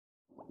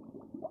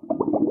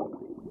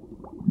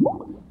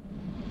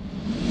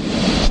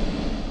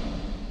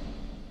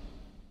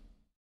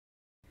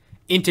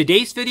In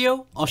today's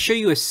video, I'll show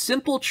you a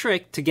simple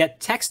trick to get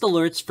text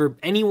alerts for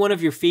any one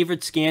of your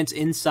favorite scans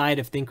inside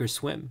of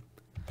ThinkOrSwim.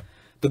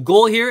 The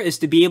goal here is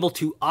to be able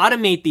to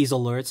automate these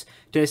alerts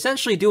to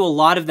essentially do a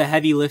lot of the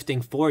heavy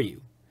lifting for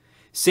you.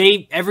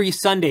 Say every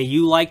Sunday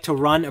you like to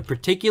run a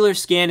particular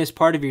scan as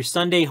part of your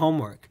Sunday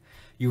homework.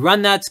 You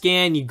run that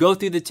scan, you go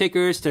through the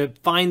tickers to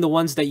find the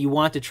ones that you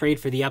want to trade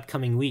for the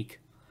upcoming week.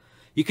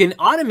 You can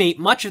automate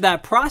much of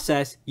that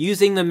process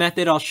using the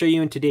method I'll show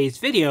you in today's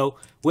video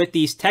with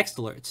these text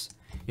alerts.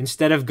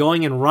 Instead of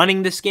going and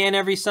running the scan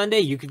every Sunday,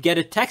 you could get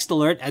a text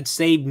alert at,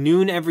 say,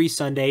 noon every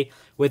Sunday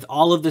with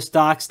all of the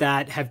stocks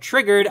that have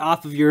triggered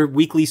off of your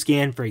weekly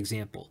scan, for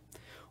example.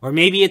 Or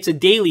maybe it's a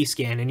daily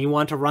scan and you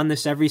want to run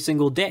this every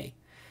single day.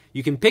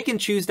 You can pick and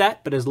choose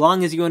that, but as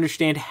long as you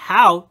understand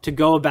how to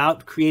go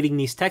about creating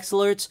these text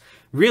alerts,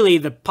 really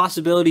the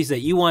possibilities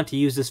that you want to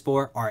use this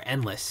for are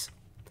endless.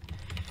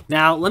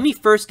 Now, let me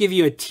first give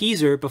you a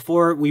teaser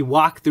before we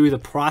walk through the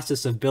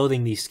process of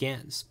building these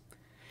scans.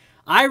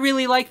 I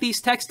really like these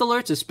text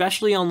alerts,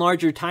 especially on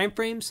larger time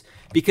frames,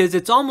 because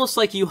it's almost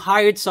like you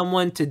hired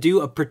someone to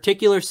do a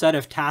particular set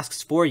of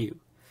tasks for you.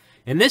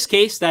 In this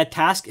case, that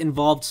task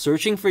involved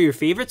searching for your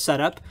favorite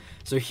setup.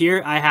 So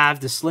here I have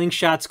the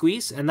slingshot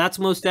squeeze, and that's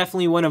most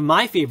definitely one of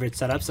my favorite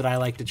setups that I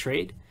like to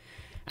trade.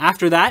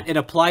 After that, it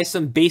applies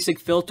some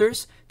basic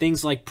filters,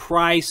 things like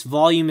price,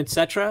 volume,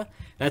 etc.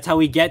 That's how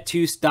we get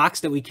to stocks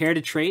that we care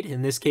to trade.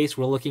 In this case,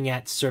 we're looking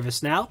at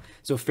ServiceNow,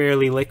 so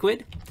fairly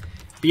liquid.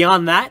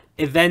 Beyond that,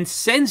 it then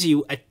sends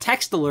you a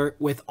text alert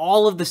with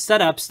all of the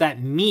setups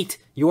that meet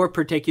your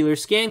particular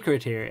scan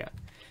criteria.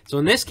 So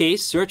in this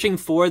case, searching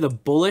for the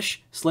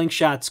bullish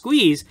slingshot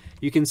squeeze,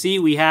 you can see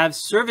we have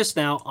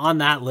ServiceNow on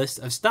that list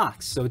of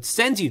stocks. So it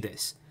sends you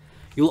this.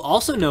 You'll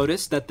also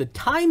notice that the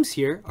times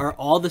here are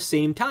all the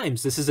same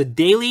times. This is a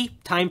daily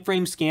time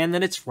frame scan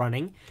that it's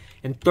running.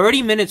 And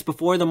 30 minutes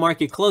before the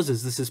market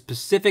closes, this is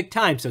Pacific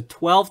time, so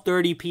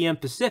 12:30 p.m.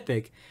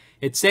 Pacific,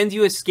 it sends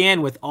you a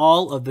scan with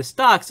all of the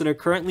stocks that are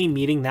currently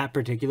meeting that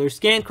particular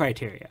scan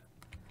criteria.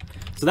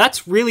 So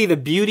that's really the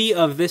beauty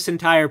of this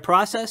entire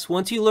process.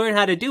 Once you learn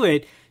how to do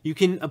it, you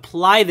can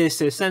apply this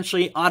to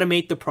essentially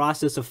automate the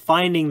process of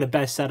finding the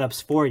best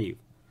setups for you.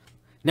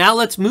 Now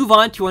let's move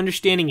on to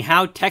understanding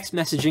how text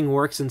messaging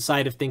works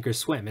inside of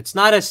ThinkOrSwim. It's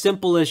not as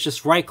simple as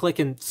just right-click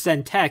and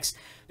send text.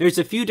 There's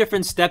a few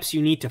different steps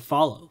you need to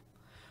follow.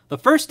 The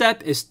first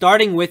step is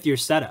starting with your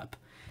setup.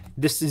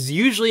 This is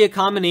usually a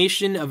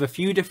combination of a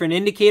few different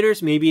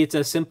indicators. Maybe it's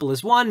as simple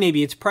as one,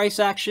 maybe it's price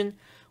action.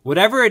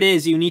 Whatever it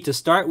is, you need to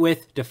start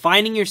with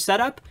defining your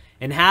setup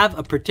and have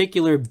a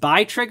particular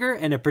buy trigger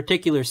and a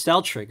particular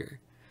sell trigger.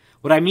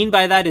 What I mean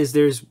by that is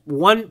there's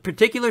one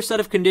particular set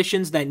of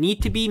conditions that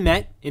need to be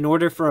met in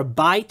order for a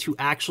buy to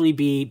actually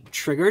be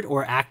triggered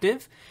or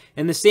active,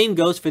 and the same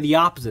goes for the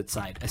opposite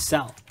side, a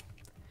sell.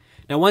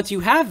 Now once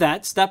you have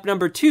that, step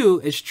number 2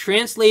 is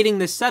translating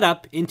the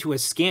setup into a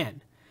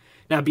scan.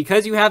 Now,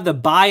 because you have the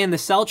buy and the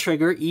sell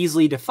trigger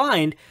easily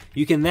defined,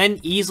 you can then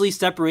easily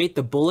separate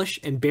the bullish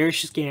and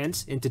bearish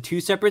scans into 2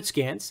 separate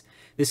scans.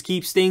 This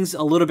keeps things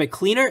a little bit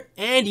cleaner,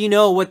 and you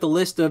know what the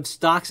list of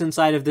stocks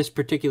inside of this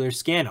particular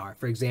scan are.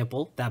 For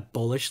example, that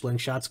bullish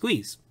slingshot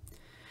squeeze.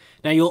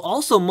 Now, you'll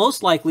also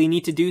most likely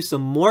need to do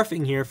some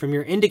morphing here from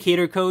your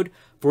indicator code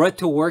for it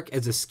to work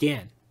as a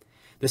scan.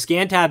 The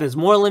scan tab has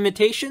more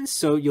limitations,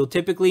 so you'll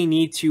typically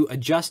need to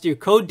adjust your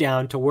code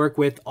down to work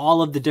with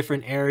all of the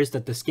different errors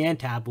that the scan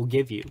tab will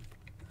give you.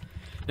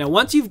 Now,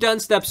 once you've done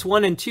steps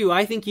 1 and 2,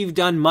 I think you've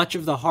done much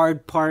of the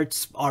hard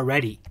parts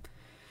already.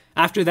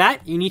 After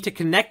that, you need to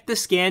connect the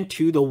scan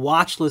to the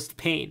watch list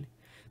pane.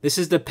 This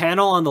is the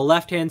panel on the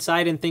left-hand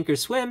side in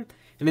ThinkOrSwim,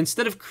 and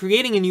instead of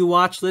creating a new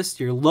watch list,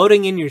 you're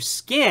loading in your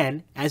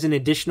scan as an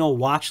additional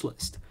watch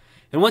list.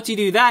 And once you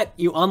do that,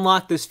 you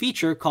unlock this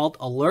feature called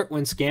Alert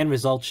When Scan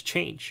Results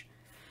Change.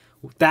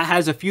 That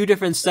has a few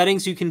different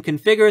settings you can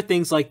configure,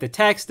 things like the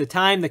text, the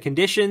time, the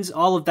conditions,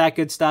 all of that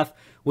good stuff,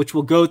 which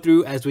we'll go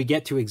through as we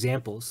get to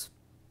examples.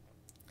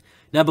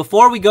 Now,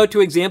 before we go to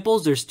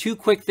examples, there's 2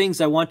 quick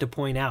things I want to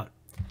point out.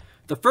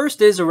 The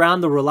first is around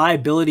the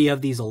reliability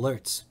of these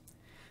alerts.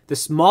 The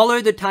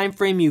smaller the time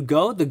frame you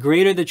go, the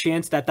greater the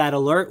chance that that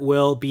alert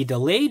will be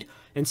delayed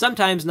and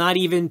sometimes not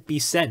even be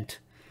sent.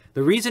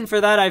 The reason for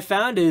that I've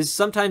found is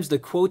sometimes the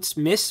quotes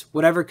miss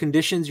whatever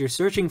conditions you're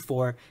searching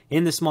for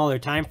in the smaller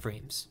time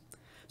frames.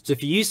 So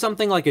if you use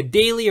something like a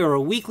daily or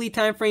a weekly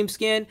time frame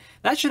scan,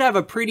 that should have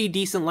a pretty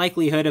decent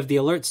likelihood of the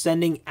alert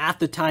sending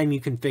at the time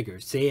you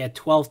configure, say at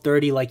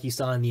 12:30 like you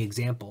saw in the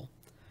example.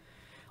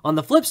 On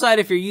the flip side,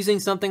 if you're using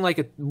something like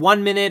a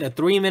 1 minute, a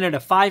 3 minute, a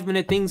 5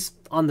 minute, things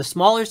on the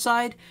smaller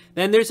side,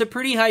 then there's a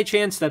pretty high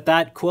chance that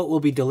that quote will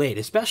be delayed.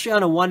 Especially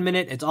on a 1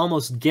 minute, it's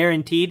almost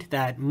guaranteed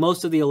that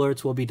most of the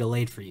alerts will be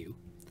delayed for you.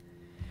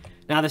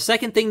 Now, the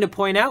second thing to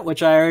point out,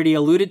 which I already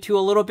alluded to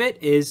a little bit,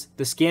 is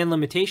the scan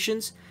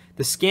limitations.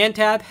 The scan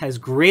tab has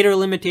greater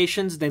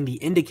limitations than the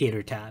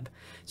indicator tab,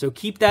 so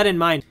keep that in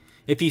mind.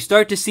 If you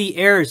start to see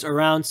errors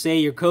around, say,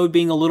 your code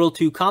being a little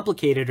too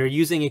complicated or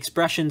using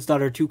expressions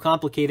that are too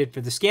complicated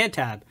for the scan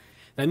tab,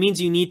 That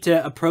means you need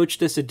to approach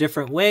this a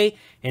different way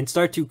and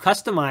start to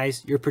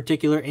customize your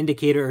particular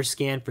indicator or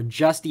scan for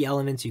just the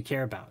elements you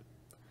care about.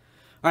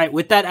 All right,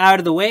 with that out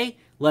of the way,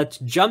 let's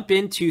jump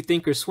into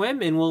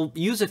ThinkOrSwim, and we'll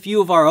use a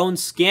few of our own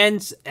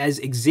scans as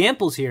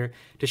examples here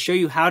to show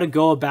you how to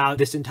go about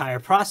this entire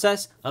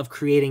process of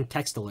creating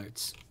text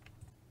alerts.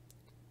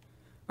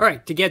 All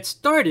right, to get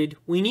started,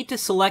 we need to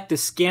select the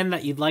scan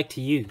that you'd like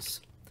to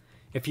use.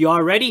 If you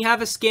already have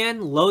a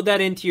scan, load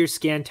that into your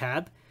scan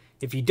tab.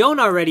 If you don't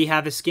already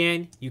have a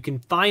scan, you can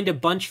find a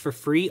bunch for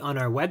free on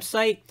our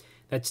website.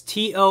 That's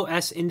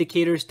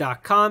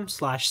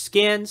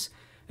tosindicators.com/scans,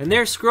 and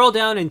there scroll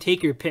down and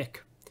take your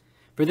pick.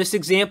 For this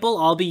example,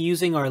 I'll be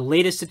using our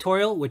latest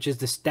tutorial, which is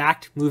the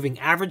stacked moving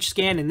average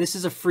scan, and this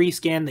is a free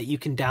scan that you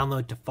can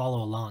download to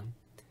follow along.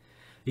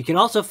 You can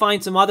also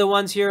find some other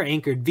ones here,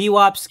 anchored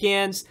VWAP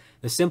scans,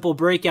 the simple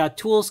breakout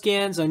tool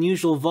scans,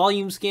 unusual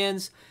volume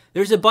scans.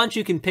 There's a bunch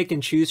you can pick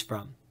and choose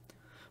from.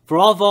 For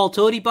all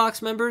Volatility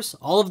Box members,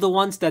 all of the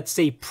ones that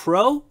say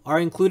Pro are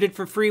included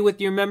for free with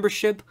your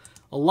membership,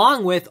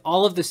 along with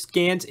all of the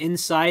scans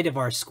inside of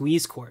our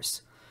Squeeze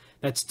course.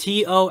 That's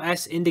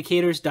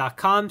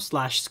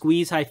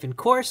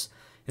tosindicators.com/squeeze-course,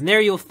 and there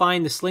you'll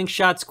find the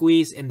Slingshot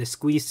Squeeze and the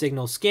Squeeze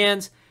Signal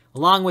scans,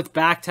 along with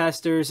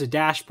backtesters, a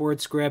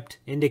dashboard script,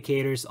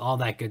 indicators, all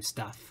that good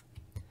stuff.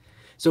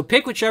 So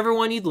pick whichever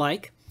one you'd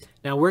like.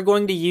 Now we're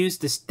going to use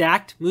the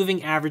stacked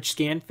moving average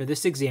scan for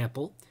this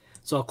example.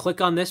 So I'll click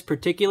on this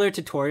particular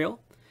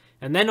tutorial,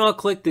 and then I'll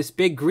click this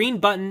big green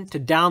button to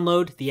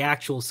download the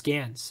actual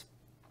scans.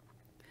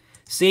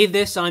 Save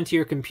this onto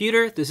your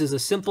computer. This is a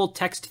simple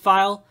text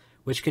file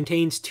which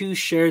contains 2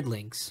 shared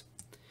links.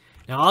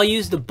 Now I'll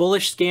use the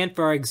bullish scan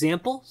for our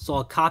example, so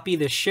I'll copy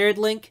the shared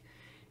link,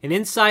 and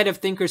inside of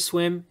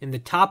ThinkOrSwim, in the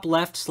top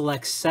left,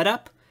 select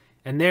Setup,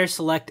 and there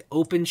select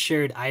Open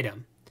Shared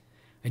Item.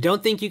 I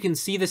don't think you can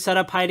see the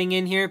setup hiding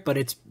in here, but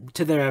it's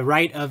to the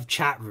right of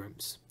chat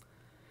rooms.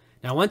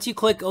 Now once you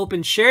click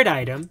Open Shared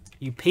Item,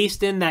 you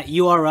paste in that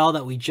URL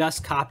that we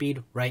just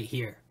copied right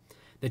here,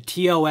 the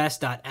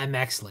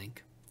tos.mx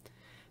link.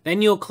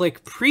 Then you'll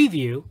click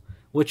Preview,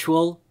 which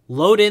will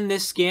load in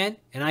this scan,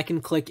 and I can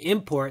click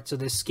Import so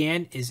the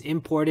scan is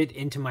imported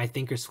into my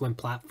ThinkOrSwim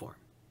platform.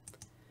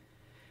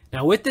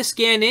 Now with the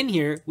scan in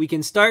here, we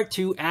can start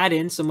to add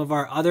in some of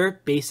our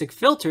other basic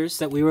filters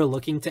that we were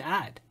looking to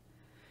add.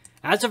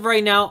 As of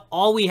right now,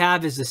 all we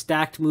have is the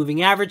stacked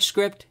moving average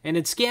script, and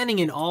it's scanning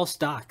in all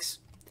stocks.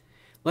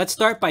 Let's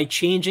start by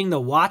changing the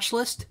watch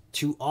list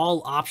to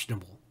all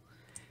optional.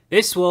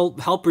 This will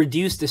help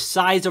reduce the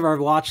size of our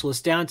watch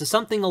list down to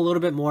something a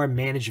little bit more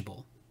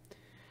manageable.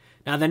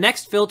 Now the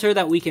next filter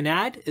that we can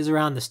add is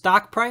around the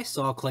stock price,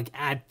 so I'll click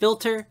Add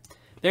Filter.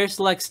 There,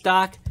 select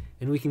Stock,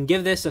 and we can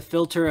give this a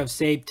filter of,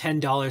 say,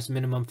 $10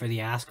 minimum for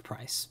the ask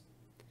price.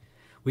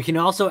 We can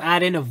also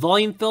add in a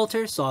volume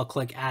filter, so I'll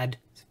click Add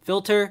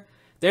Filter.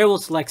 There we'll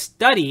select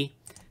Study,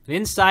 and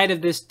inside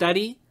of this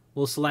study,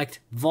 we'll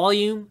select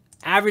Volume,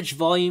 Average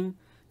Volume.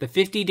 The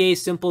 50-day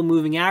simple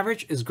moving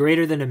average is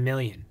greater than 1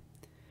 million.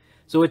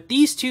 So with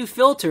these 2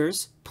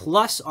 filters,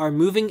 plus our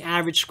moving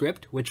average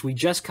script, which we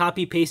just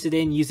copy pasted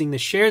in using the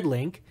shared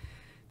link,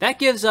 that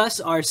gives us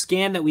our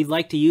scan that we'd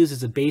like to use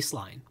as a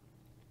baseline.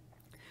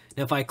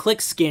 Now if I click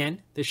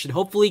Scan, this should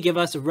hopefully give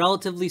us a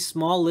relatively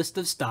small list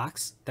of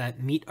stocks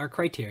that meet our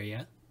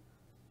criteria.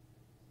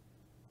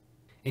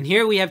 And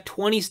here we have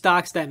 20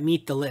 stocks that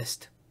meet the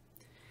list.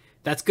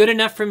 That's good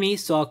enough for me,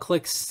 so I'll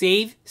click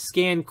Save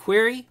Scan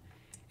Query,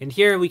 and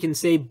here we can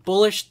say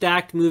Bullish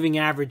Stacked Moving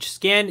Average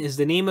Scan is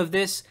the name of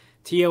this,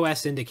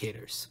 TOS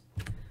Indicators.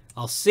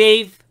 I'll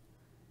save,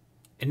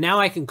 and now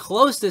I can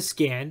close this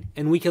scan,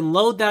 and we can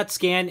load that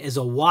scan as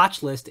a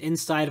watch list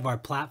inside of our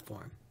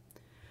platform.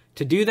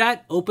 To do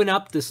that, open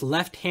up this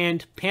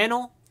left-hand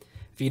panel.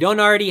 If you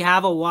don't already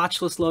have a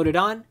watch list loaded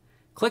on,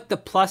 click the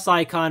plus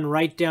icon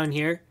right down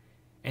here,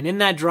 and in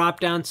that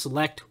drop-down,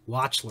 select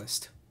Watch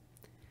List.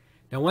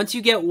 Now once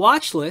you get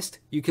watch list,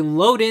 you can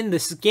load in the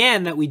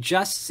scan that we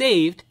just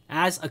saved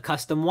as a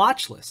custom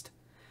watch list.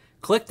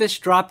 Click this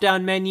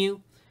drop-down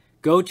menu,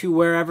 go to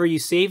wherever you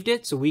saved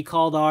it. So we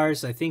called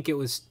ours, I think it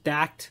was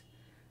Stacked,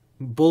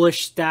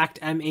 Bullish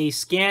Stacked MA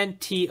Scan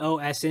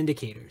TOS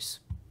Indicators.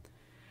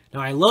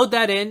 Now I load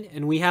that in,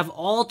 and we have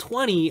all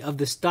 20 of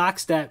the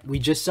stocks that we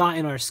just saw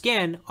in our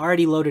scan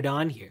already loaded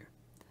on here.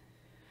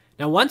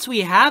 Now once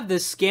we have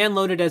this scan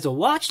loaded as a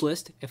watch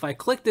list, if I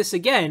click this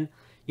again,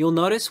 you'll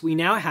notice we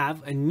now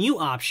have a new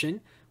option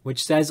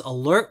which says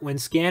Alert when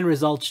scan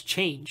results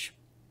change.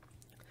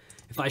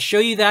 If I show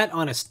you that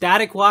on a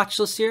static watch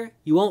list here,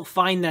 you won't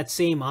find that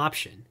same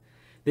option.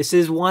 This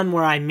is one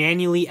where I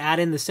manually add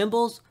in the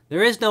symbols.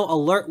 There is no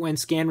alert when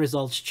scan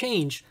results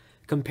change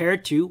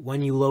compared to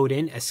when you load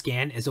in a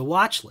scan as a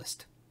watch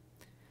list.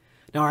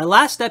 Now our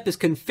last step is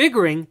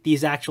configuring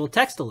these actual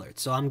text alerts.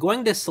 So I'm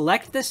going to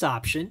select this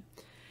option,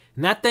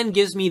 and that then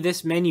gives me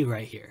this menu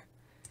right here.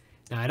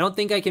 Now I don't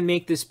think I can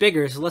make this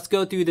bigger, so let's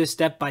go through this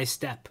step by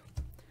step.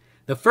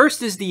 The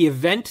first is the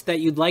event that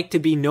you'd like to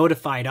be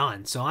notified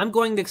on. So I'm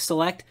going to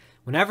select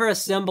whenever a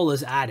symbol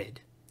is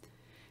added.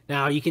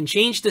 Now you can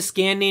change the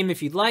scan name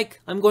if you'd like.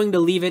 I'm going to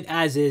leave it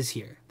as is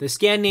here. The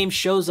scan name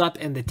shows up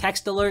in the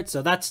text alert,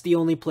 so that's the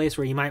only place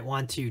where you might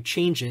want to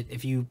change it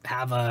if you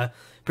have a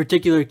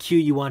particular queue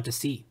you want to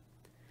see.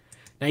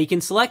 Now you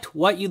can select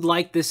what you'd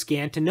like this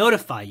scan to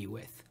notify you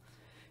with.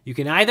 You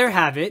can either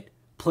have it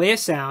play a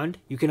sound,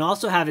 you can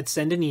also have it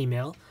send an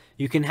email,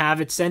 you can have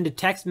it send a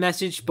text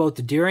message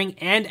both during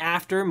and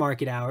after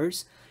market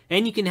hours,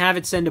 and you can have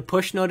it send a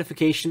push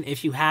notification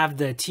if you have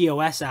the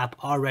TOS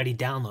app already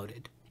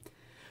downloaded.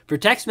 For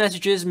text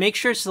messages, make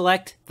sure to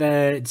select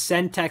the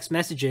send text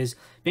messages.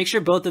 Make sure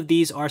both of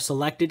these are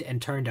selected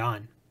and turned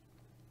on.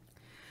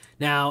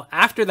 Now,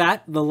 after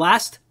that, the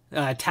last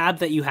tab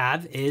that you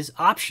have is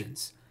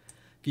options.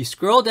 If you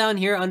scroll down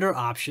here under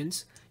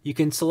options, you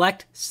can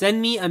select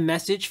send me a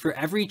message for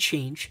every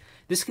change.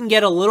 This can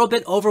get a little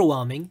bit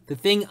overwhelming. The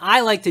thing I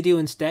like to do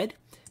instead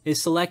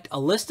is select a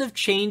list of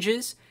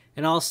changes,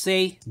 and I'll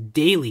say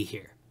daily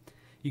here.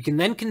 You can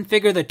then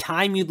configure the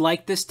time you'd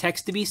like this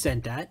text to be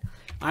sent at.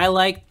 I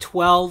like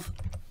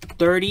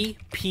 12:30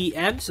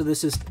 p.m., so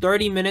this is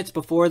 30 minutes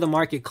before the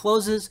market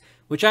closes,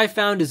 which I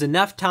found is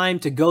enough time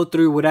to go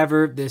through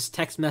whatever this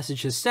text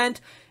message has sent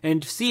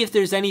and see if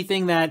there's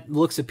anything that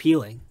looks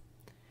appealing.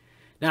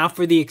 Now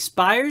for the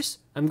expires,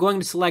 I'm going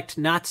to select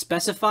not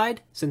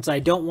specified since I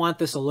don't want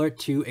this alert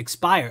to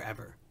expire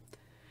ever.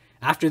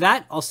 After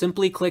that, I'll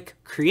simply click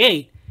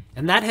create,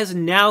 and that has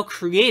now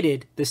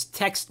created this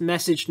text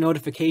message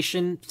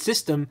notification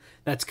system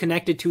that's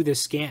connected to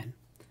this scan.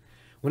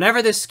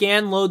 Whenever this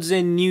scan loads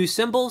in new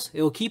symbols,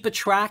 it will keep a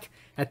track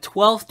at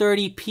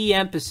 12:30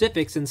 p.m.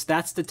 Pacific, since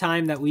that's the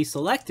time that we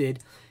selected.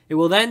 It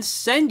will then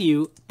send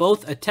you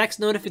both a text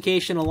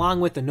notification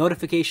along with a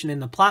notification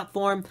in the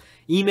platform,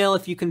 email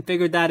if you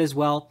configured that as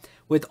well,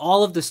 with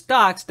all of the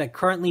stocks that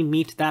currently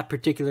meet that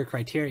particular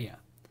criteria.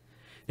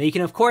 Now you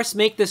can of course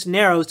make this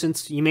narrow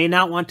since you may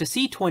not want to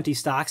see 20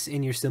 stocks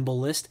in your symbol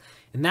list,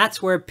 and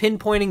that's where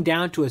pinpointing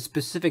down to a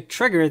specific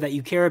trigger that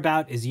you care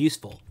about is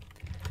useful.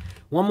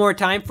 One more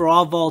time for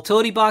all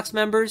Volatility Box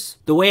members,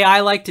 the way I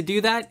like to do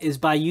that is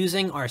by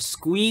using our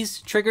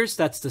squeeze triggers.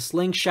 That's the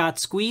slingshot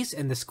squeeze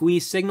and the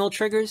squeeze signal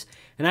triggers.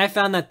 And I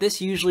found that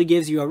this usually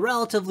gives you a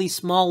relatively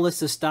small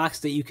list of stocks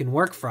that you can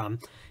work from.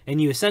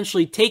 And you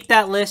essentially take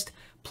that list,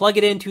 plug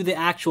it into the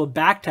actual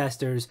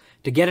backtesters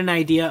to get an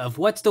idea of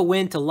what's the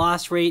win to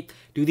loss rate.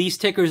 Do these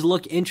tickers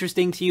look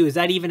interesting to you? Is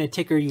that even a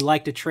ticker you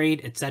like to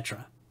trade,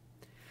 etc.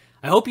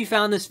 I hope you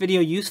found this video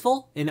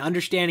useful in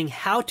understanding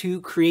how to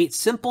create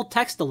simple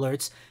text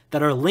alerts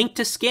that are linked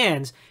to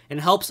scans and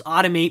helps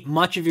automate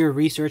much of your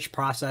research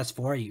process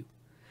for you.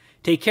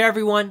 Take care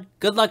everyone,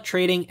 good luck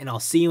trading, and I'll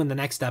see you in the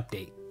next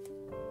update.